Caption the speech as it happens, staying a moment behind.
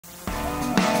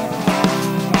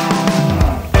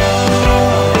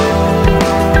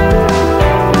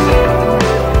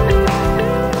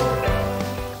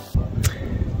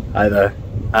Hi there.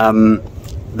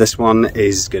 This one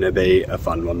is going to be a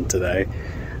fun one today.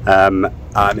 I'm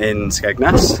in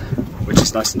Skegness, which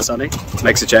is nice and sunny,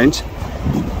 makes a change.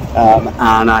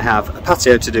 And I have a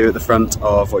patio to do at the front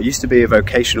of what used to be a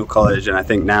vocational college and I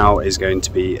think now is going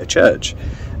to be a church,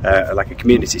 like a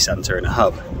community centre and a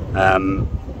hub.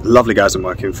 Lovely guys I'm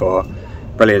working for,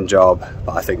 brilliant job,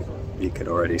 but I think you can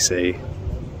already see.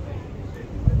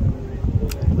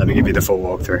 Let me give you the full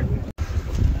walkthrough.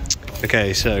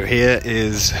 Okay, so here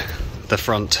is the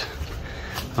front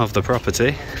of the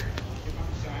property.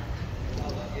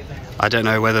 I don't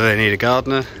know whether they need a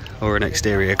gardener or an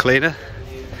exterior cleaner,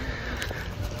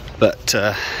 but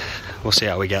we'll see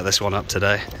how we get this one up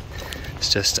today.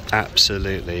 It's just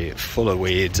absolutely full of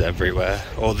weeds everywhere.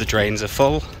 All the drains are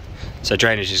full, so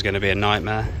drainage is going to be a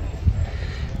nightmare.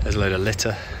 There's a load of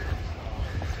litter.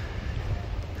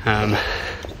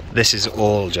 This is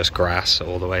all just grass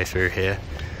all the way through here.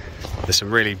 There's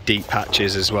some really deep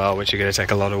patches as well, which are going to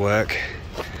take a lot of work.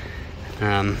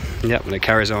 Yep, and it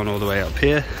carries on all the way up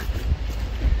here,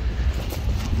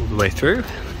 all the way through.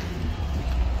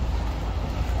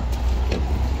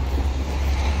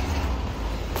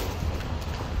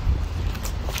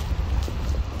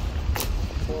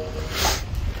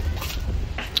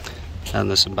 And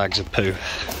there's some bags of poo,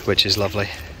 which is lovely.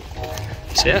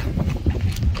 So yeah,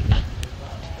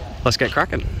 let's get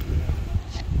cracking.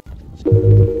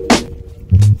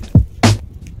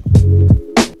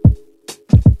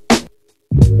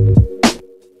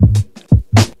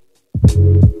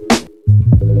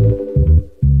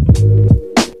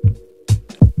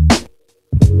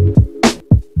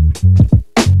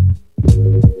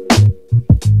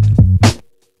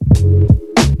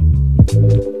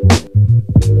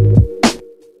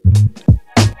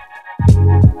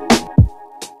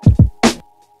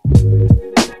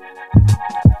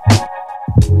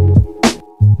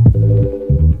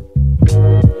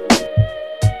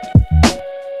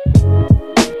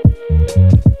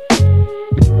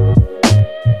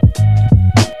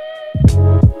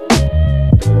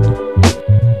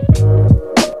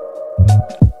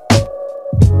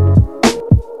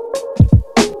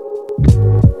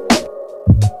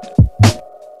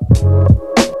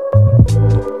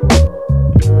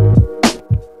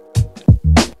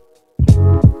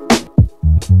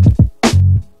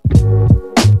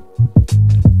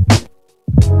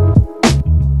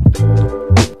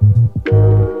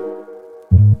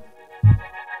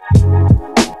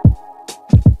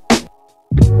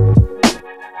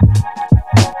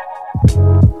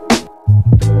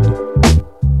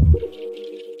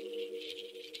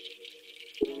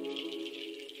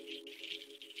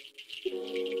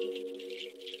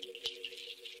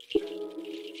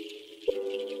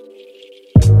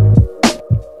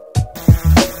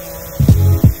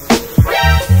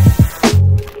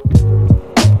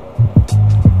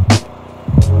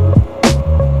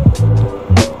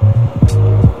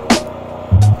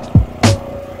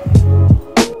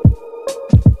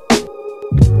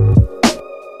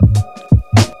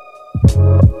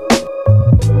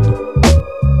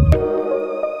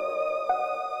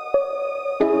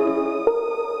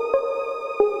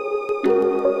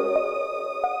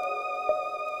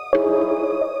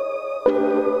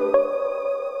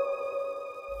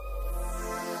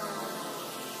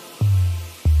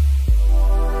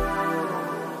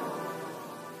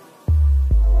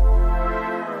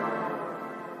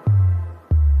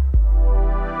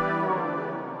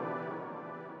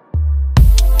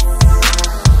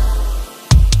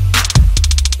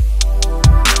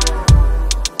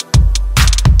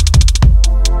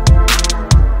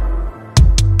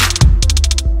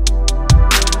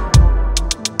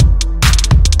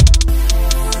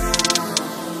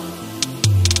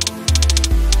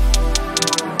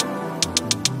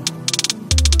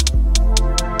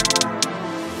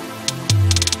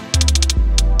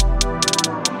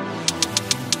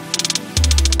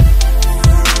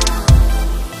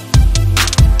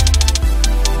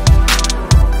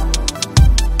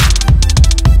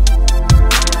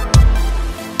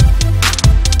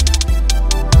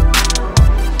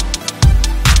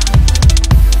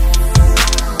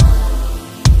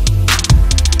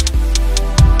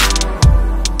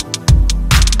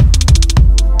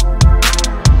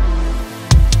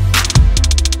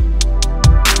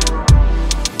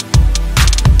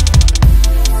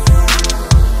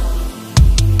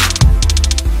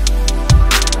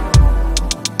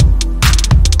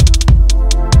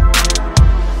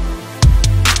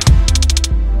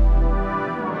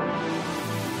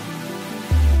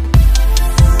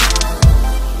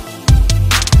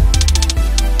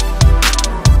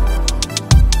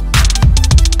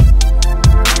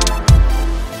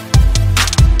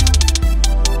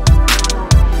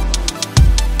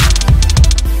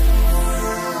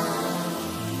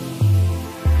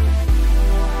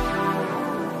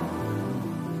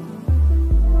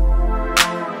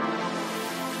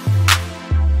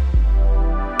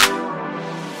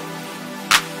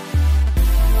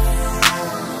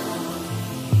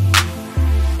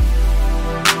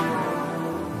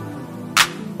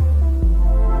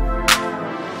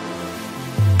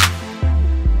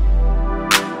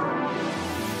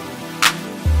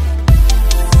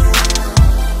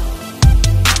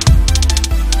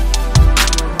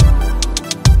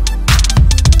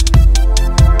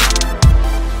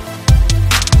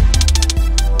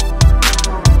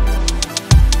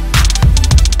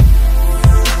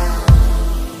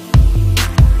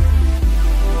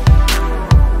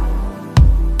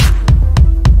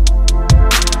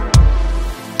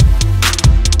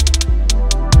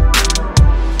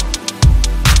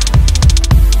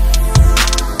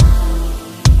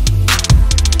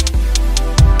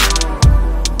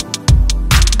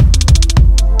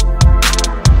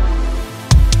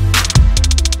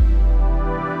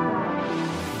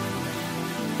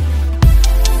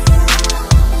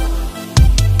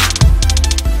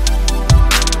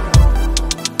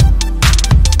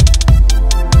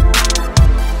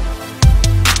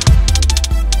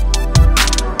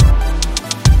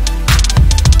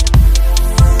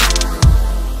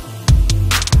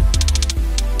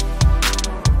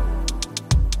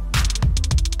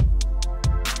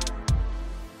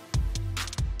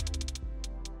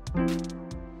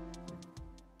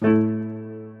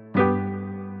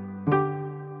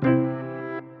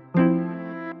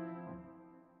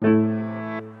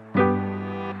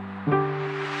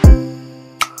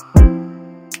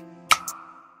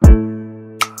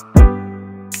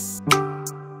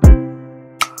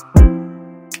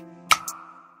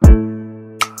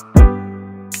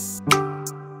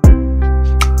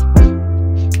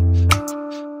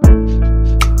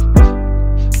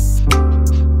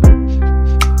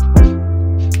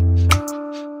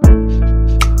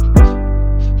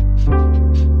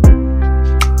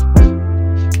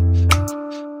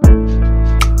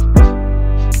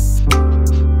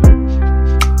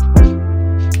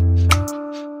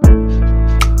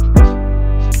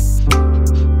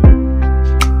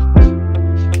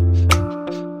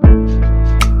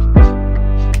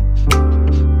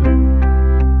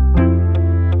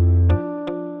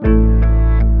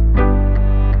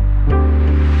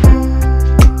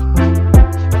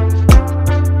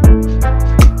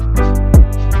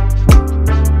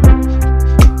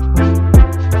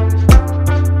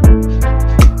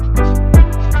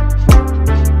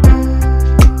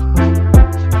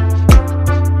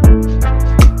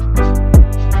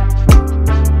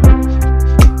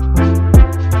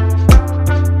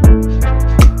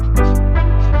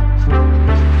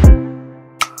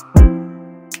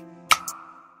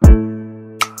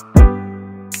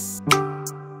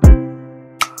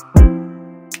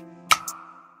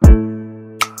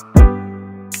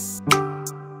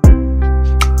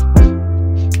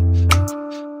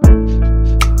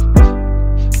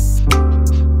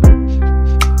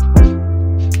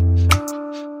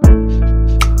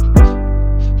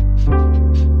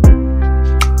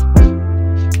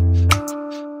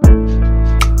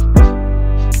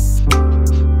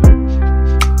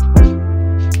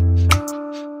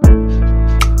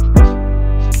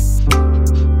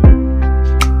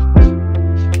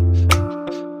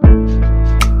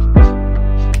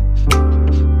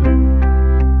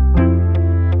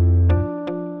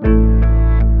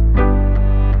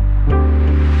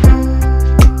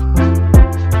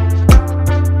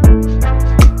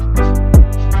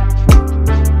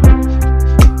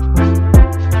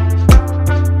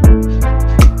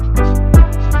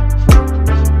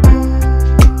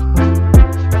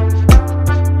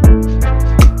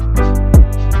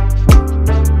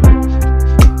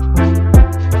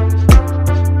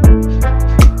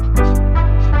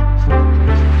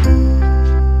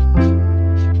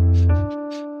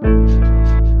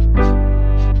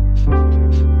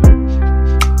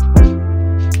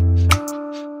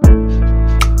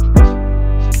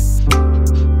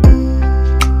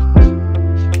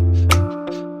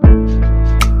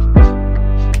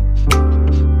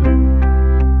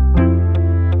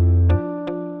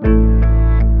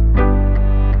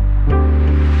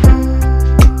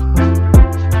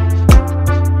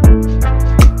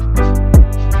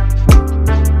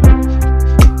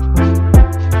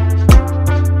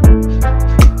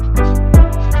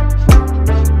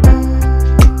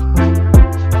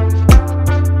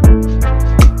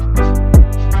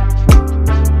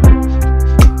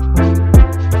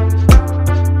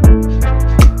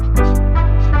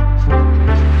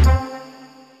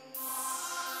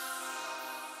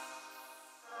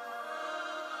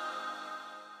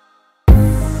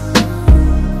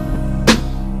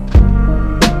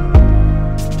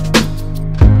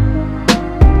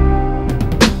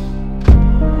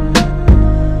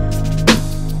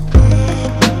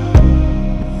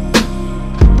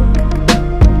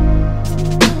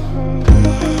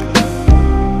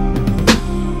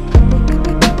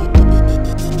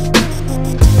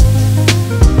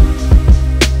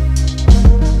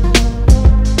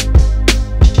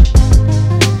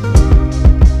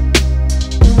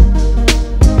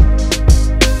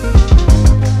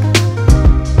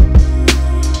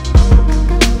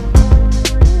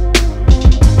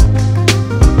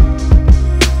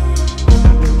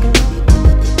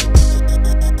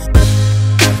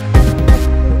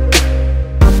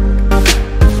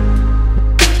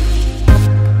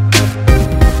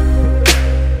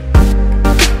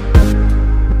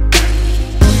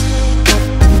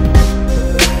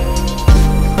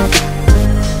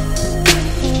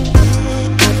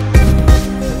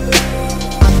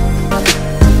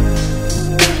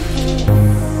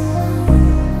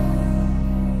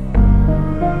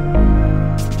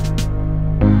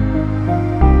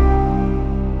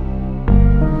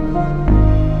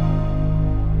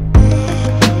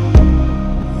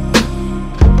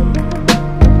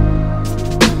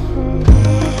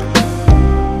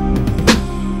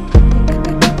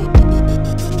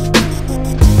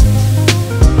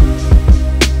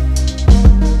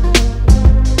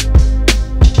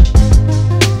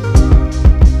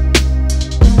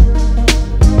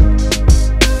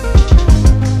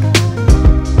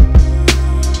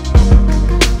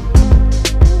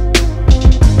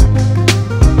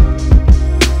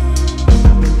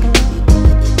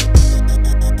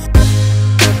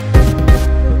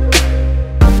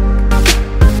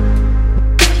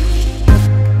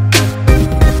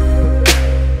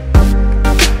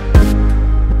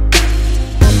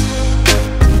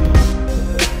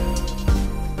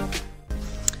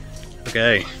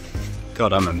 Okay,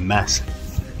 God, I'm a mess.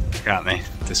 Look at me,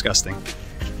 disgusting.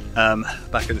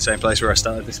 Back in the same place where I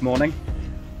started this morning.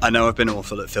 I know I've been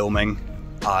awful at filming.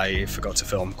 I forgot to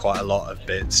film quite a lot of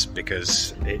bits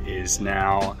because it is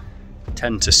now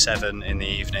 10 to 7 in the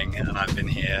evening and I've been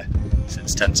here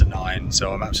since 10 to 9,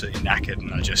 so I'm absolutely knackered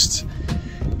and I just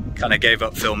kind of gave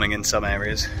up filming in some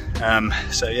areas.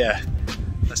 So yeah,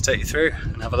 let's take you through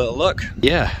and have a little look.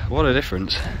 Yeah, what a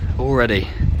difference already.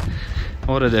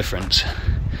 What a difference.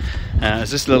 There's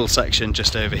this little section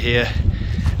just over here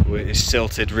where it's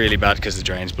silted really bad because the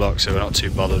drain's blocked, so we're not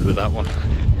too bothered with that one.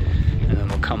 And then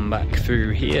we'll come back through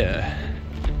here.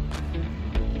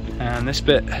 And this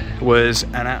bit was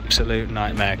an absolute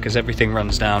nightmare because everything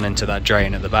runs down into that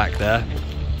drain at the back there.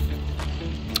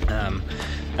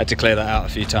 Had to clear that out a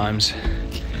few times.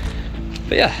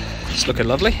 But yeah, it's looking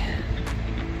lovely.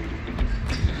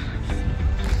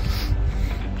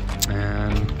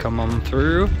 And come on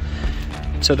through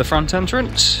to the front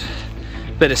entrance.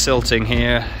 Bit of silting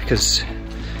here because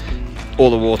all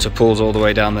the water pools all the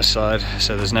way down this side,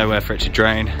 so there's nowhere for it to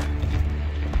drain.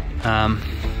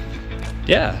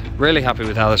 Yeah, really happy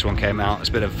with how this one came out. It's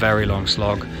been a very long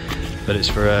slog, but it's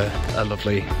for a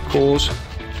lovely cause,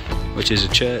 which is a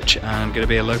church and going to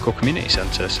be a local community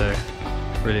centre, so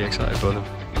really excited for them.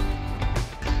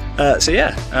 So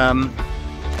yeah,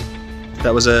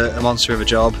 that was a monster of a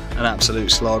job, an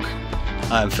absolute slog.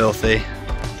 I am filthy.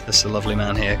 There's a lovely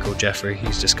man here called Jeffrey.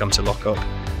 He's just come to lock up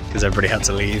because everybody had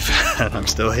to leave and I'm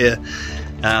still here.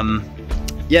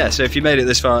 Yeah, so if you made it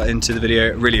this far into the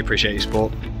video, really appreciate your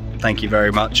support. Thank you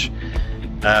very much.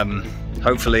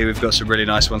 Hopefully we've got some really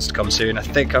nice ones to come soon. I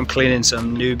think I'm cleaning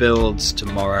some new builds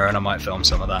tomorrow and I might film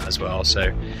some of that as well,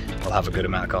 so I'll have a good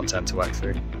amount of content to work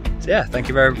through. So yeah, thank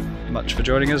you very much for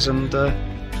joining us and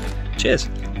cheers.